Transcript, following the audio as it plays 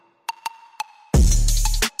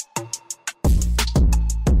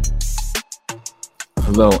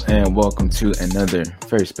Hello and welcome to another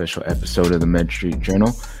very special episode of the MedStreet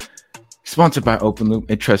Journal, sponsored by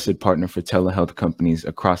OpenLoop, a trusted partner for telehealth companies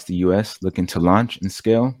across the U.S. looking to launch and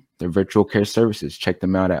scale their virtual care services. Check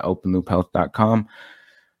them out at openloophealth.com.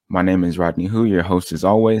 My name is Rodney Hu, your host as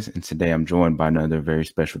always, and today I'm joined by another very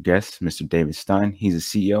special guest, Mr. David Stein. He's the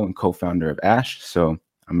CEO and co-founder of ASH, so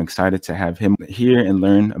I'm excited to have him here and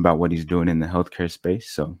learn about what he's doing in the healthcare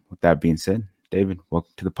space. So with that being said, David,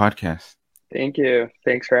 welcome to the podcast. Thank you.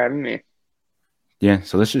 Thanks for having me. Yeah,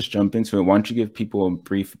 so let's just jump into it. Why don't you give people a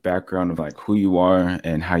brief background of like who you are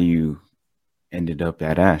and how you ended up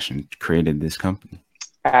at ASH and created this company?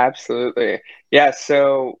 Absolutely. Yeah,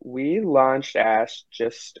 so we launched ASH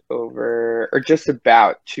just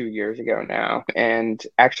about 2 years ago now, and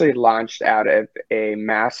actually launched out of a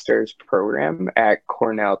master's program at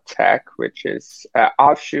Cornell Tech, which is an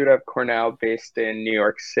offshoot of Cornell based in New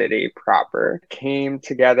York City proper. Came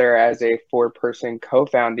together as a 4-person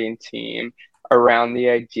co-founding team around the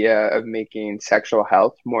idea of making sexual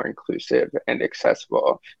health more inclusive and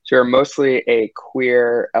accessible. So we're mostly a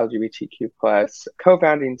queer LGBTQ plus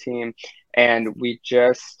co-founding team, and we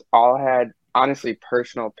just all had honestly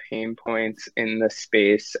personal pain points in the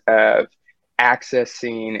space of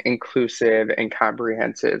accessing inclusive and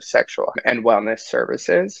comprehensive sexual and wellness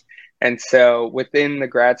services. And so within the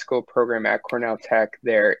grad school program at Cornell Tech,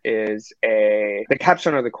 the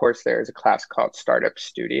capstone of the course there is a class called Startup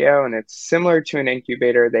Studio, and it's similar to an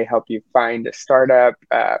incubator. They help you find a startup,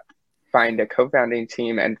 find a co-founding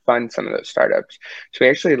team, and fund some of those startups. So we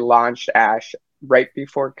actually launched ASH right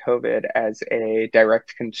before COVID as a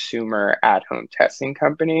direct consumer at-home testing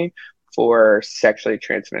company for sexually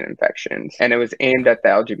transmitted infections. And it was aimed at the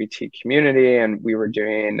LGBT community, and we were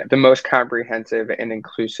doing the most comprehensive and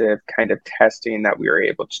inclusive kind of testing that we were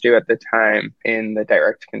able to do at the time in the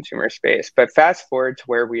direct consumer space. But fast forward to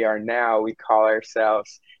where we are now, we call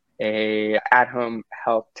ourselves a at-home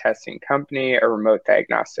health testing company, a remote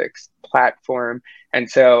diagnostics platform. And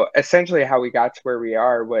so essentially how we got to where we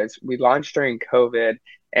are was we launched during COVID,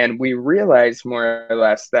 and we realized more or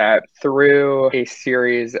less that through a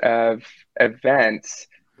series of events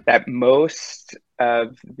that most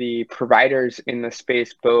of the providers in the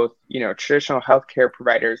space, both, traditional healthcare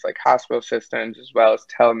providers like hospital systems, as well as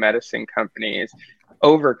telemedicine companies,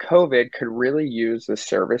 over COVID could really use the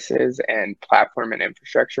services and platform and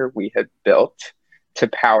infrastructure we had built to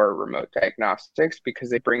power remote diagnostics, because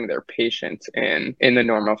they bring their patients in the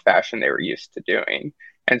normal fashion they were used to doing.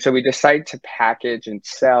 And so we decided to package and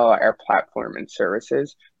sell our platform and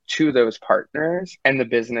services to those partners, and the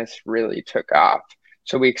business really took off.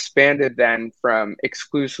 So we expanded then from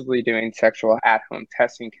exclusively doing sexual at-home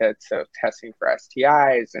testing kits, so testing for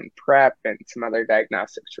STIs and PrEP and some other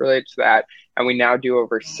diagnostics related to that. And we now do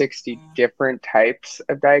over 60 different types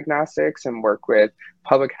of diagnostics and work with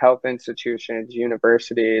public health institutions,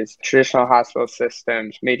 universities, traditional hospital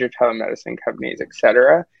systems, major telemedicine companies, et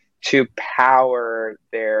cetera, to power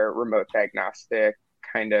their remote diagnostic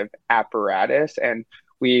kind of apparatus. And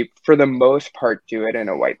we, for the most part, do it in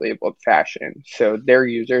a white labeled fashion. So their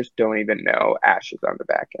users don't even know ASH is on the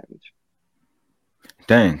back end.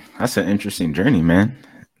 Dang, that's an interesting journey, man.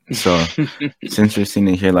 So it's interesting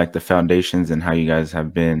to hear like the foundations and how you guys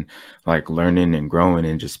have been like learning and growing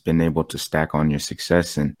and just been able to stack on your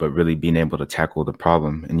success, but really being able to tackle the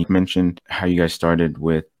problem. And you mentioned how you guys started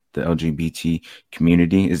with the LGBT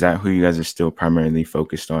community. Is that who you guys are still primarily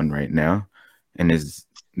focused on right now? And is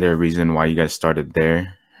there a reason why you guys started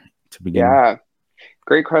there to begin? Yeah,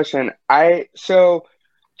 great question. So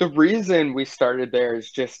the reason we started there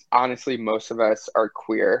is just honestly, most of us are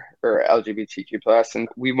queer or LGBTQ plus, and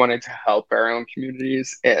we wanted to help our own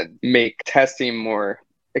communities and make testing more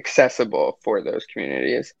accessible for those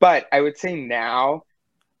communities. But I would say now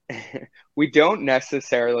we don't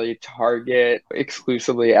necessarily target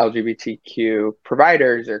exclusively LGBTQ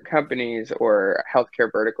providers or companies or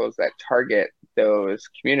healthcare verticals that target those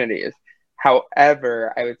communities.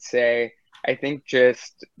 However, I would say, I think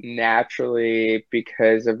just naturally,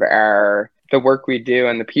 because of the work we do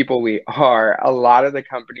and the people we are, a lot of the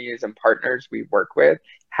companies and partners we work with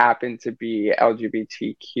happen to be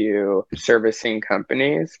LGBTQ servicing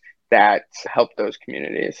companies that help those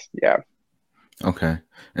communities. Yeah. Okay.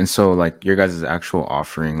 And so like your guys' actual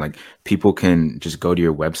offering, like people can just go to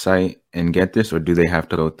your website and get this, or do they have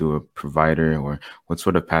to go through a provider, or what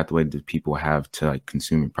sort of pathway do people have to like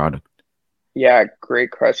consume your product? Yeah, great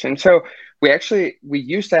question. So We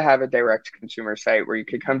used to have a direct consumer site where you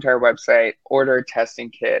could come to our website, order a testing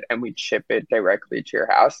kit, and we'd ship it directly to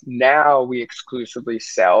your house. Now we exclusively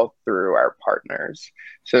sell through our partners.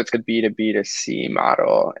 So it's a B2B to C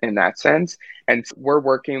model in that sense. And we're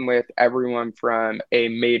working with everyone from a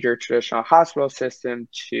major traditional hospital system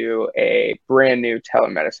to a brand new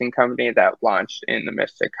telemedicine company that launched in the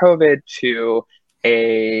midst of COVID to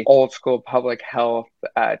a old school public health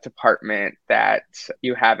department that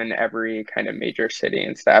you have in every kind of major city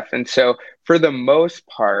and stuff. And so for the most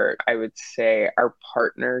part, I would say our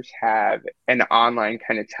partners have an online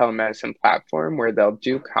kind of telemedicine platform where they'll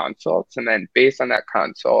do consults and then based on that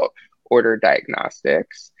consult, order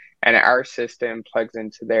diagnostics. And our system plugs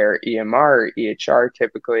into their EMR or EHR.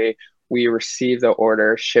 Typically, we receive the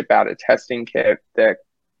order, ship out a testing kit. The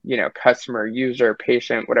customer, user,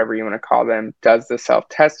 patient, whatever you want to call them, does the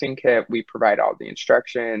self-testing kit. We provide all the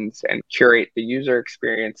instructions and curate the user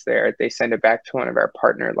experience there. They send it back to one of our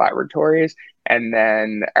partner laboratories, and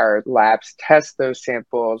then our labs test those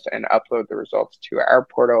samples and upload the results to our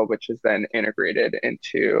portal, which is then integrated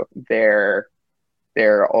into their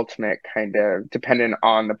ultimate kind of dependent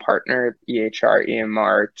on the partner, EHR,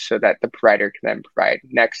 EMR, so that the provider can then provide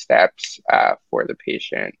next steps for the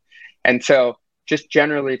patient. And so just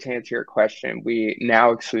generally to answer your question, we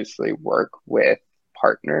now exclusively work with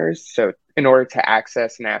partners. So in order to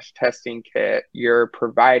access an ASH testing kit, your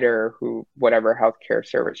provider, whatever healthcare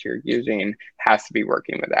service you're using, has to be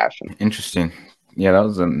working with ASH. Interesting. Yeah, that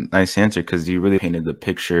was a nice answer because you really painted the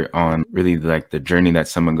picture on really like the journey that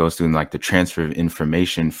someone goes through and like the transfer of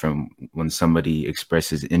information from when somebody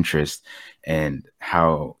expresses interest and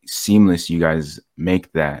how seamless you guys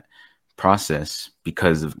make that process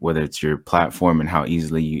because of whether it's your platform and how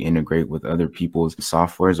easily you integrate with other people's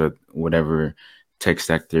softwares or whatever tech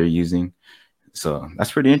stack they're using. So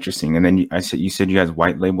that's pretty interesting. And then you said you guys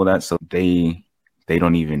white label that, so they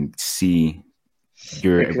don't even see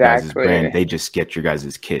your guys' brand, they just get your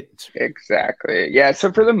guys' kit. Exactly. Yeah.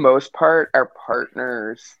 So for the most part, our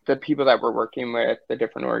partners, the people that we're working with, the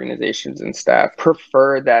different organizations and stuff,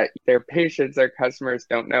 prefer that their patients, their customers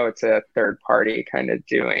don't know it's a third party kind of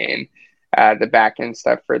doing the back end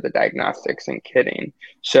stuff for the diagnostics and kitting.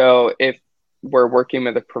 So if we're working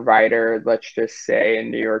with a provider, let's just say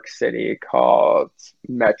in New York City called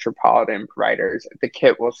Metropolitan Providers, the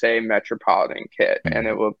kit will say Metropolitan Kit,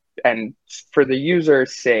 and for the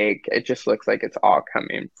user's sake, it just looks like it's all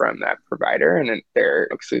coming from that provider and they're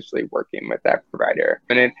exclusively working with that provider.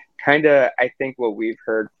 And it kind of, I think what we've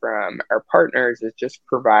heard from our partners is just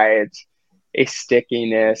provides a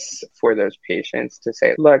stickiness for those patients to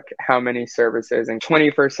say, look, how many services in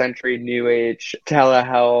 21st century new age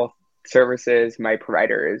telehealth services my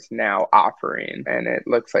provider is now offering, and it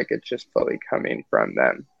looks like it's just fully coming from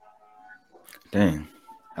them. Dang,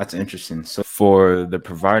 that's interesting. So for the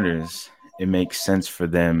providers, it makes sense for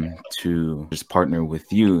them to just partner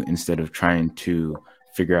with you instead of trying to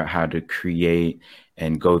figure out how to create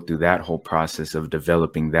and go through that whole process of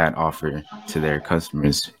developing that offer to their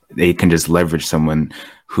customers. They can just leverage someone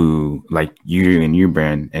who, like you and your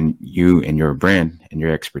brand and you and your brand and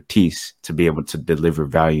your expertise, to be able to deliver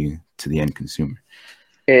value to the end consumer.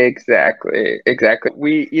 Exactly.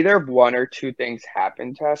 We either have one or two things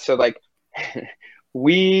happen to us. So like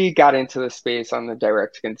we got into the space on the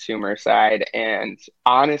direct consumer side, and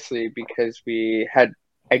honestly, because we had,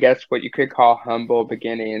 I guess, what you could call humble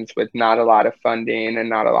beginnings with not a lot of funding and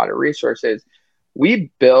not a lot of resources,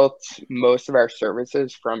 we built most of our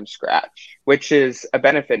services from scratch, which is a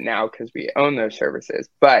benefit now because we own those services.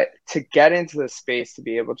 But to get into the space, to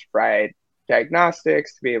be able to provide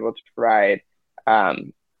diagnostics, to be able to provide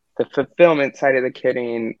the fulfillment side of the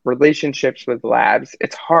kitting, relationships with labs,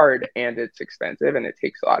 it's hard and it's expensive and it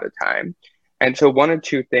takes a lot of time. And so one of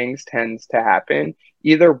two things tends to happen.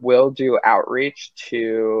 Either we'll do outreach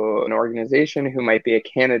to an organization who might be a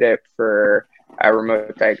candidate for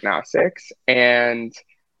remote diagnostics, and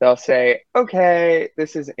they'll say, okay,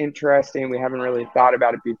 this is interesting. We haven't really thought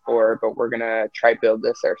about it before, but we're going to try build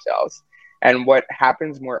this ourselves. And what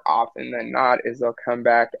happens more often than not is they'll come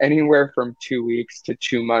back anywhere from 2 weeks to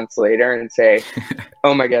 2 months later and say,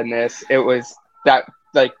 oh my goodness, it was that,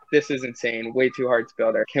 like, this is insane, way too hard to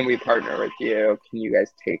build. Can we partner with you? Can you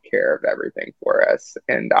guys take care of everything for us?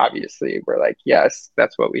 And obviously we're like, yes,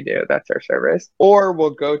 that's what we do. That's our service. Or we'll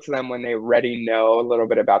go to them when they already know a little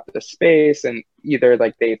bit about the space, and either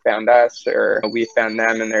like they found us or we found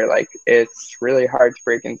them, and they're like, it's really hard to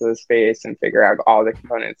break into the space and figure out all the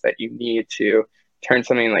components that you need to turn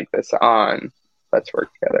something like this on. Let's work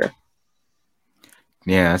together.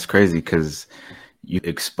 Yeah, that's crazy because you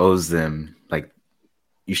expose them, like,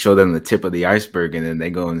 you show them the tip of the iceberg and then they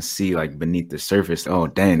go and see like beneath the surface. Oh,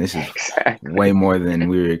 dang, this is way more than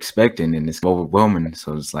we were expecting. And it's overwhelming.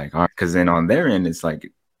 So it's like, all right, because then on their end, it's like,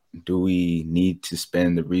 do we need to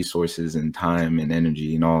spend the resources and time and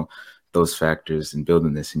energy and all those factors in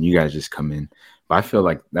building this? And you guys just come in. But I feel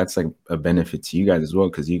like that's like a benefit to you guys as well,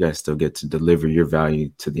 because you guys still get to deliver your value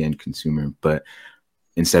to the end consumer. But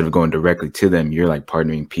instead of going directly to them, you're like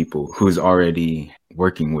partnering people who's already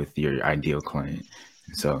working with your ideal client.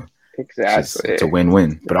 So exactly, it's a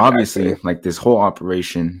win-win. But obviously, like this whole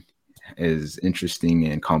operation, as interesting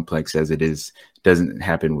and complex as it is, doesn't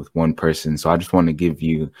happen with one person. So I just want to give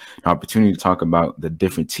you an opportunity to talk about the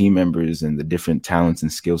different team members and the different talents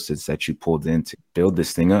and skill sets that you pulled in to build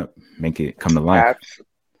this thing up, make it come to life.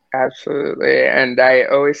 Absolutely. And I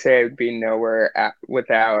always say I would be nowhere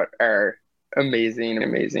without our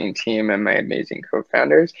amazing team and my amazing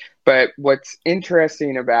co-founders. But what's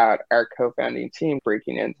interesting about our co-founding team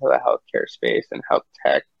breaking into the healthcare space and health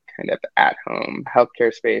tech kind of at home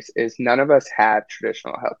healthcare space is none of us have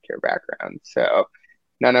traditional healthcare backgrounds. So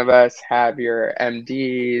none of us have your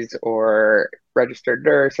MDs or registered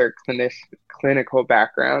nurse or clinical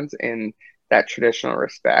backgrounds in that traditional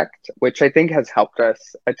respect, which I think has helped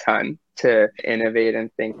us a ton to innovate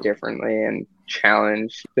and think differently and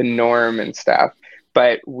challenge the norm and stuff.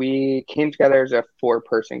 But we came together as a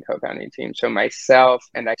 4-person co-founding team. So myself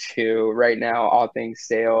and I two right now, all things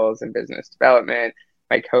sales and business development.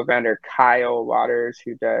 My co-founder, Kyle Waters,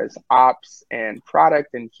 who does ops and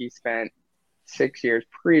product, and he spent 6 years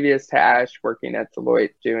previous to Ash working at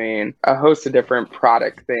Deloitte doing a host of different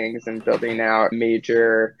product things and building out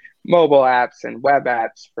major mobile apps and web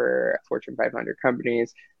apps for Fortune 500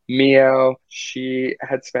 companies. Mio, she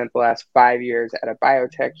had spent the last 5 years at a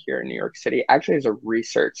biotech here in New York City, actually as a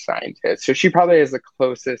research scientist. So she probably is the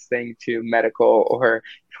closest thing to medical or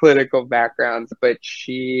clinical backgrounds, but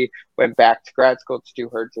she went back to grad school to do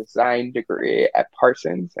her design degree at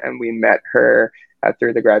Parsons, and we met her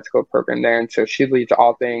through the grad school program there. And so she leads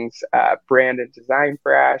all things brand and design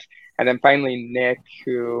for Ash. And then finally, Nick,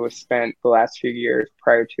 who spent the last few years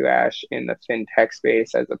prior to Ash in the fintech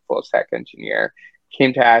space as a full stack engineer,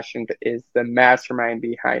 came to Ash and is the mastermind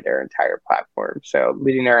behind our entire platform. So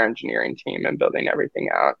leading our engineering team and building everything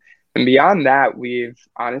out. And beyond that, we've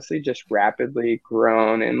honestly just rapidly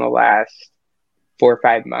grown in the last 4 or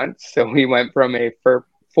 5 months. So we went from a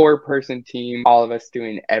 4-person team, all of us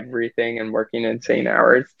doing everything and working insane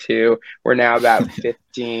hours, to we're now about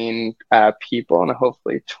 15 people and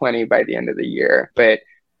hopefully 20 by the end of the year. But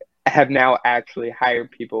have now actually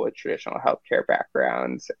hired people with traditional healthcare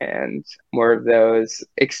backgrounds and more of those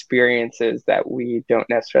experiences that we didn't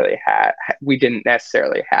necessarily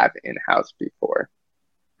have in-house before.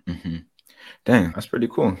 Mm-hmm. Dang, that's pretty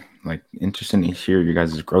cool. Like, interesting to hear your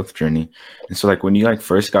guys' growth journey. And so like when you like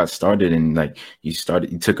first got started and like you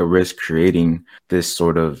took a risk creating this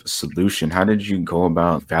sort of solution, how did you go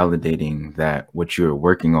about validating that what you were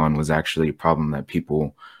working on was actually a problem that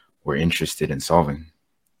people were interested in solving?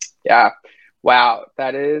 Yeah. Wow.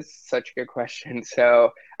 That is such a good question.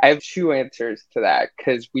 So I have 2 answers to that,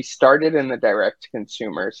 because we started in the direct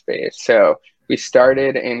consumer space. So we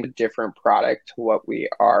started in a different product to what we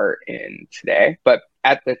are in today. But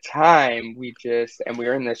at the time, we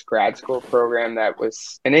were in this grad school program that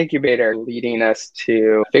was an incubator leading us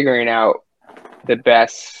to figuring out the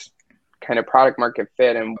best kind of product market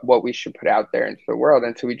fit and what we should put out there into the world.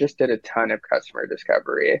 And so we just did a ton of customer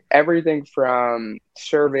discovery, everything from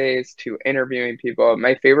surveys to interviewing people.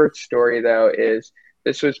 My favorite story, though, is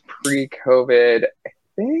this was pre-COVID. I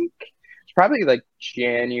think it's probably like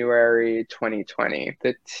January 2020.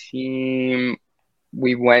 The team,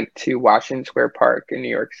 we went to Washington Square Park in New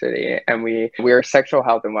York City, and we were a sexual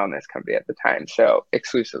health and wellness company at the time, so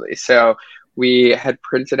exclusively. So we had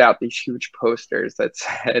printed out these huge posters that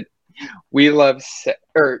said, "We love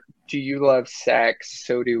or do you love sex?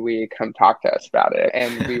 So do we. Come talk to us about it."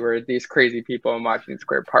 And we were these crazy people in Washington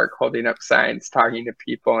Square Park holding up signs, talking to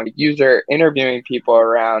people and interviewing people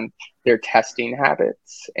around their testing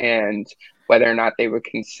habits and whether or not they would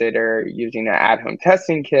consider using an at-home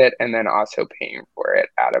testing kit and then also paying for it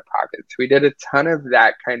out of pocket. So we did a ton of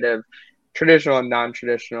that kind of traditional and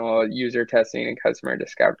non-traditional user testing and customer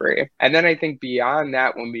discovery. And then I think beyond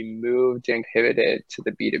that, when we moved and pivoted to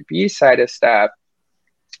the B2B side of stuff,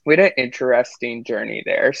 we had an interesting journey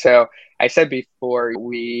there. So I said before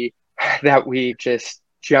that we just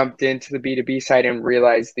jumped into the B2B side and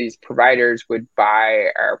realized these providers would buy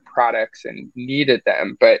our products and needed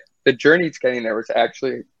them. But the journey to getting there was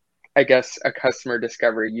actually, I guess, a customer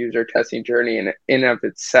discovery user testing journey in of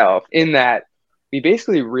itself, in that we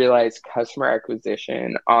basically realized customer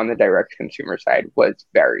acquisition on the direct consumer side was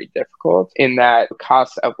very difficult in that it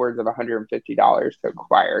costs upwards of $150 to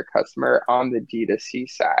acquire a customer on the D2C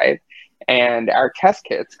side. And our test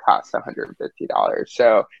kits cost $150.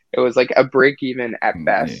 So it was like a break even at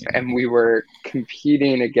best. And we were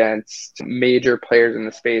competing against major players in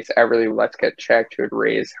the space, Everly, Let's Get Checked, who had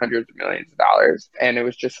raised hundreds of millions of dollars. And it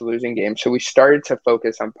was just a losing game. So we started to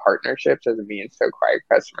focus on partnerships as a means to acquire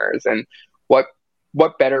customers. And what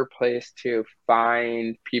better place to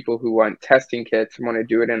find people who want testing kits and want to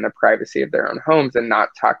do it in the privacy of their own homes and not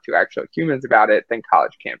talk to actual humans about it than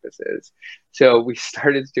college campuses. So we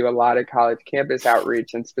started to do a lot of college campus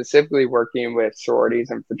outreach and specifically working with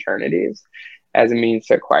sororities and fraternities as a means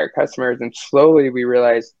to acquire customers. And slowly we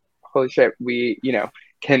realized, holy shit, we,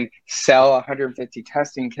 can sell 150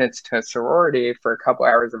 testing kits to a sorority for a couple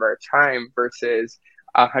hours of our time versus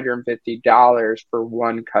 $150 for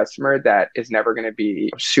one customer that is never going to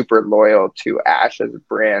be super loyal to Ash as a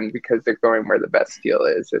brand because they're going where the best deal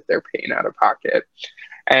is if they're paying out of pocket.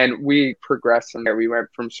 And we progressed from there. We went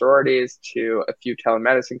from sororities to a few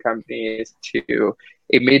telemedicine companies to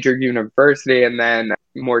a major university and then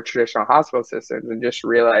more traditional hospital systems, and just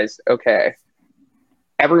realized, okay,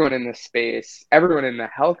 everyone in this space, everyone in the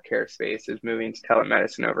healthcare space is moving to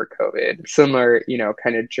telemedicine over COVID. Similar,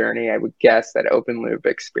 kind of journey, I would guess, that OpenLoop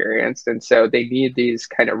experienced. And so they need these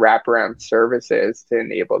kind of wraparound services to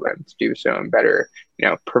enable them to do so and better,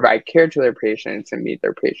 provide care to their patients and meet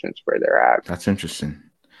their patients where they're at. That's interesting.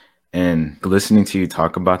 And listening to you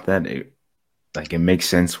talk about that, it makes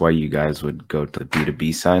sense why you guys would go to the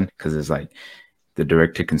B2B side, because it's like the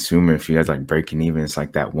direct to consumer, if you guys like breaking even, it's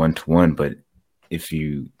like that 1-to-1, but if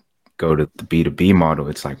you go to the B2B model,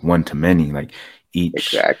 it's like one to many, like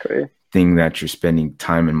each thing that you're spending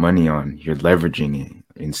time and money on, you're leveraging it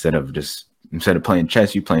instead of playing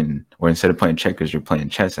chess, instead of playing checkers, you're playing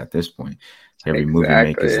chess at this point. Every move you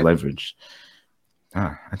make is leveraged.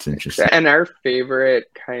 That's interesting. And our favorite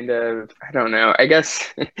kind of, I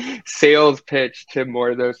guess sales pitch to more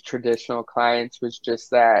of those traditional clients was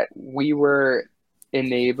just that we were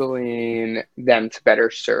enabling them to better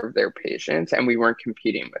serve their patients and we weren't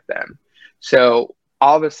competing with them. So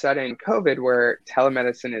all of a sudden COVID, where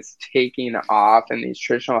telemedicine is taking off and these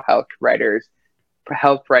traditional health writers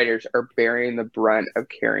are bearing the brunt of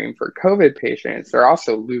caring for COVID patients, they're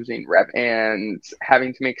also losing revenue and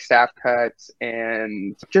having to make staff cuts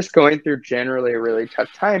and just going through generally a really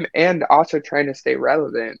tough time, and also trying to stay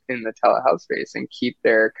relevant in the telehealth space and keep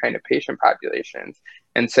their kind of patient populations.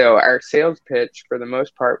 And so our sales pitch for the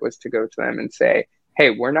most part was to go to them and say, hey,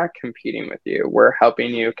 we're not competing with you. We're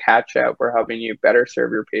helping you catch up. We're helping you better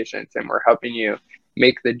serve your patients, and we're helping you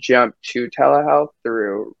make the jump to telehealth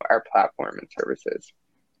through our platform and services.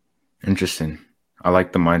 Interesting. I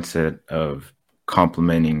like the mindset of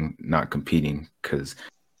complementing, not competing, because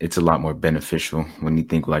it's a lot more beneficial when you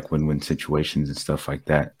think like win-win situations and stuff like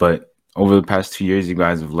that. But over the past 2 years, you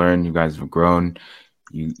guys have learned, you guys have grown,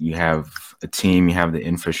 you have a team, you have the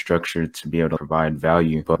infrastructure to be able to provide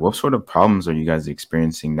value. But what sort of problems are you guys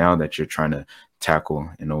experiencing now that you're trying to tackle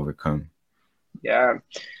and overcome? Yeah.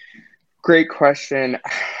 Great question.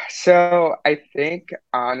 So I think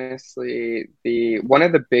honestly, one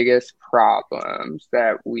of the biggest problems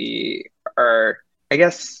that we are, I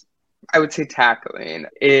guess I would say, tackling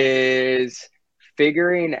is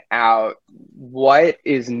figuring out what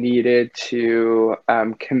is needed to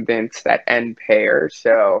convince that end payer.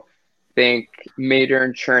 So think major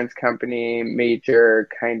insurance company, major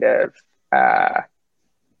kind of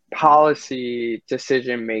policy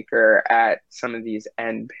decision maker at some of these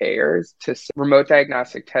end payers to remote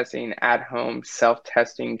diagnostic testing at home,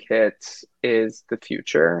 self-testing kits is the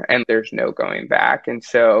future and there's no going back. And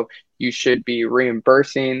so you should be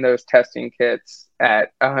reimbursing those testing kits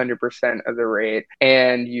at 100% of the rate,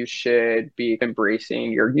 and you should be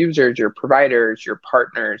embracing your users, your providers, your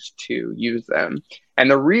partners to use them.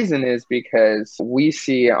 And the reason is because we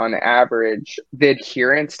see on average the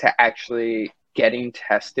adherence to actually getting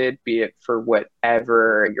tested, be it for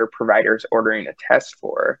whatever your provider is ordering a test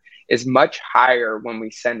for, is much higher when we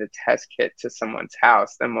send a test kit to someone's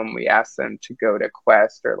house than when we ask them to go to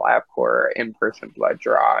Quest or LabCorp or in-person blood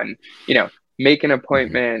draw and, make an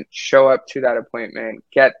appointment, show up to that appointment,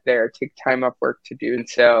 get there, take time off work to do. And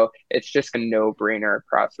so it's just a no-brainer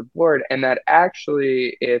across the board. And that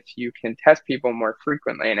actually, if you can test people more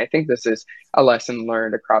frequently, and I think this is a lesson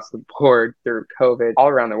learned across the board through COVID all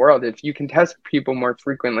around the world, if you can test people more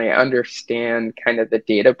frequently, understand kind of the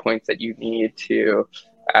data points that you need to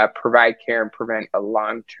provide care and prevent a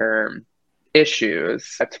long-term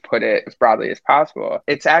issues, to put it as broadly as possible,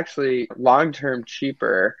 it's actually long-term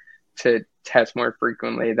cheaper to test more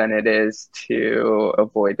frequently than it is to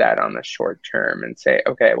avoid that on the short term and say,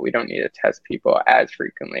 okay, we don't need to test people as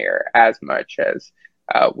frequently or as much as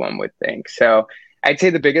one would think. So I'd say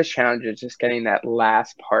the biggest challenge is just getting that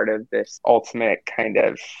last part of this ultimate kind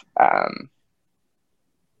of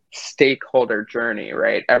stakeholder journey,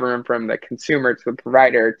 right? Everyone from the consumer to the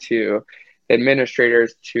provider to the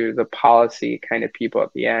administrators to the policy kind of people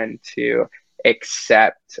at the end to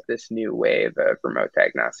accept this new wave of remote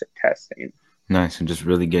diagnostic testing. Nice. And just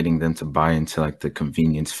really getting them to buy into like the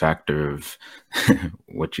convenience factor of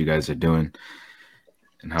what you guys are doing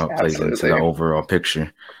and how it plays into the overall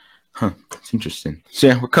picture. Huh. That's interesting. So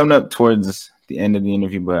yeah, we're coming up towards the end of the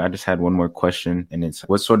interview, but I just had one more question, and it's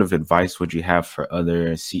what sort of advice would you have for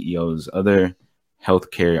other CEOs, other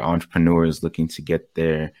healthcare entrepreneurs looking to get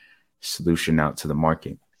their solution out to the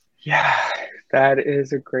market? Yeah, that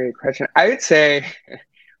is a great question. I would say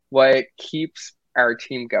what keeps our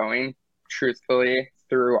team going, truthfully,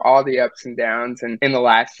 through all the ups and downs. And in the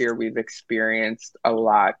last year, we've experienced a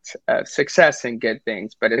lot of success and good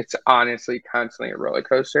things, but it's honestly constantly a roller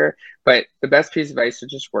coaster. But the best piece of advice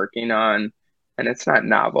is just working on, and it's not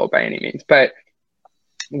novel by any means, but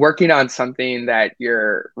working on something that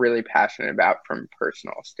you're really passionate about from a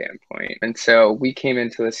personal standpoint. And so we came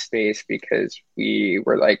into this space because we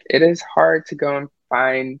were like, it is hard to go and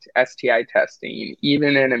find STI testing,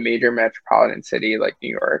 even in a major metropolitan city like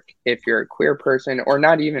New York, if you're a queer person, or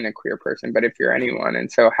not even a queer person, but if you're anyone. And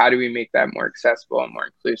so how do we make that more accessible and more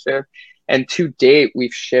inclusive? And to date,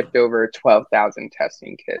 we've shipped over 12,000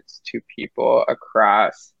 testing kits to people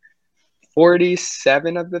across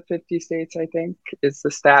 47 of the 50 states, I think is the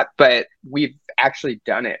stat, but we've actually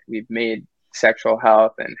done it. We've made sexual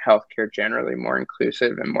health and healthcare generally more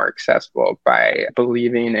inclusive and more accessible by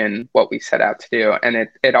believing in what we set out to do. And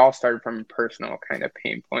it all started from a personal kind of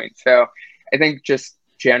pain point. So I think just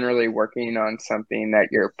generally working on something that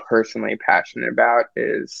you're personally passionate about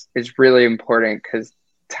is really important, because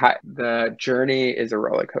the journey is a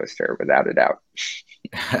roller coaster without a doubt.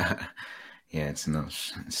 Yeah, it's no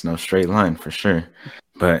straight line for sure,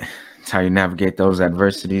 but it's how you navigate those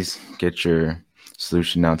adversities, get your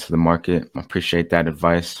solution out to the market. I appreciate that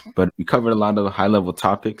advice, but we covered a lot of high level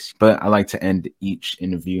topics, but I like to end each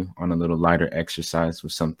interview on a little lighter exercise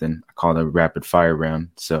with something I call a rapid fire round.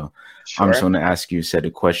 So sure. I'm just going to ask you a set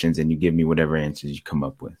of questions and you give me whatever answers you come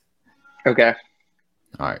up with. Okay.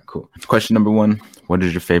 All right, cool. Question number 1, what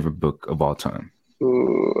is your favorite book of all time?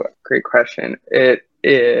 Ooh, great question. It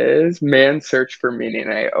is Man's Search for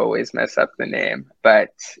Meaning. I always mess up the name, but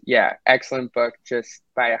yeah, excellent book, just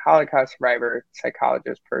by a Holocaust survivor,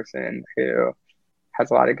 psychologist person who has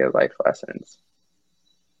a lot of good life lessons.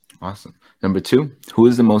 Awesome. Number 2, who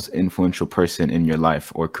is the most influential person in your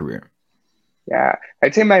life or career? Yeah,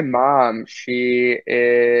 I'd say my mom. She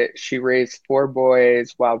raised 4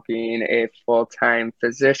 boys while being a full-time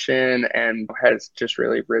physician and has just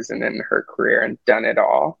really risen in her career and done it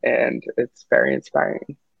all. And it's very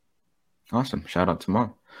inspiring. Awesome. Shout out to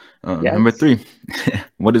Mom. Yes. Number 3,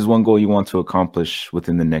 what is one goal you want to accomplish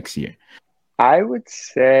within the next year? I would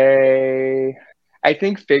say, I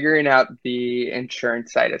think figuring out the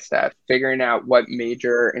insurance side of stuff, figuring out what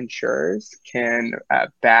major insurers can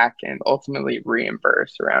back and ultimately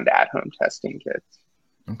reimburse around at-home testing kits.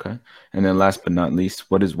 Okay. And then last but not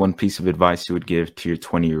least, what is one piece of advice you would give to your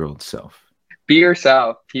 20-year-old self? Be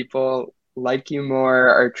yourself. People like you more,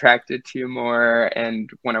 are attracted to you more,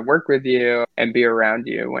 and want to work with you and be around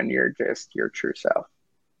you when you're just your true self.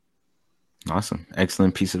 Awesome.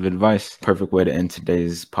 Excellent piece of advice. Perfect way to end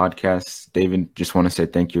today's podcast. David, just want to say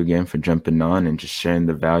thank you again for jumping on and just sharing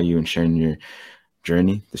the value and sharing your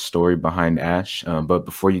journey, the story behind ASH. But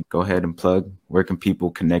before you go ahead and plug, where can people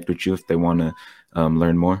connect with you if they want to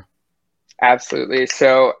learn more? Absolutely.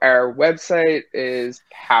 So our website is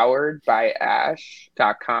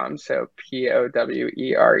poweredbyash.com. So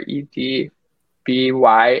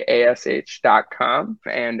POWEREDBYASH.com.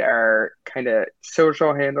 And our kind of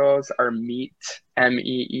social handles are MEET,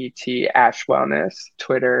 MEET, Ash Wellness,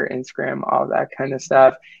 Twitter, Instagram, all that kind of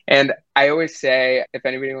stuff. And I always say, if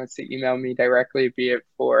anybody wants to email me directly, be it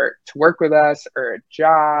to work with us or a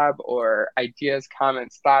job or ideas,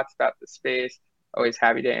 comments, thoughts about the space, always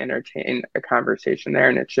happy to entertain a conversation there.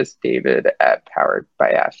 And it's just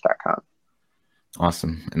David@poweredbyash.com.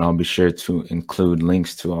 Awesome. And I'll be sure to include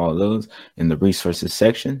links to all of those in the resources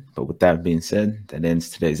section. But with that being said, that ends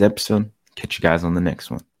today's episode. Catch you guys on the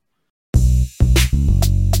next one.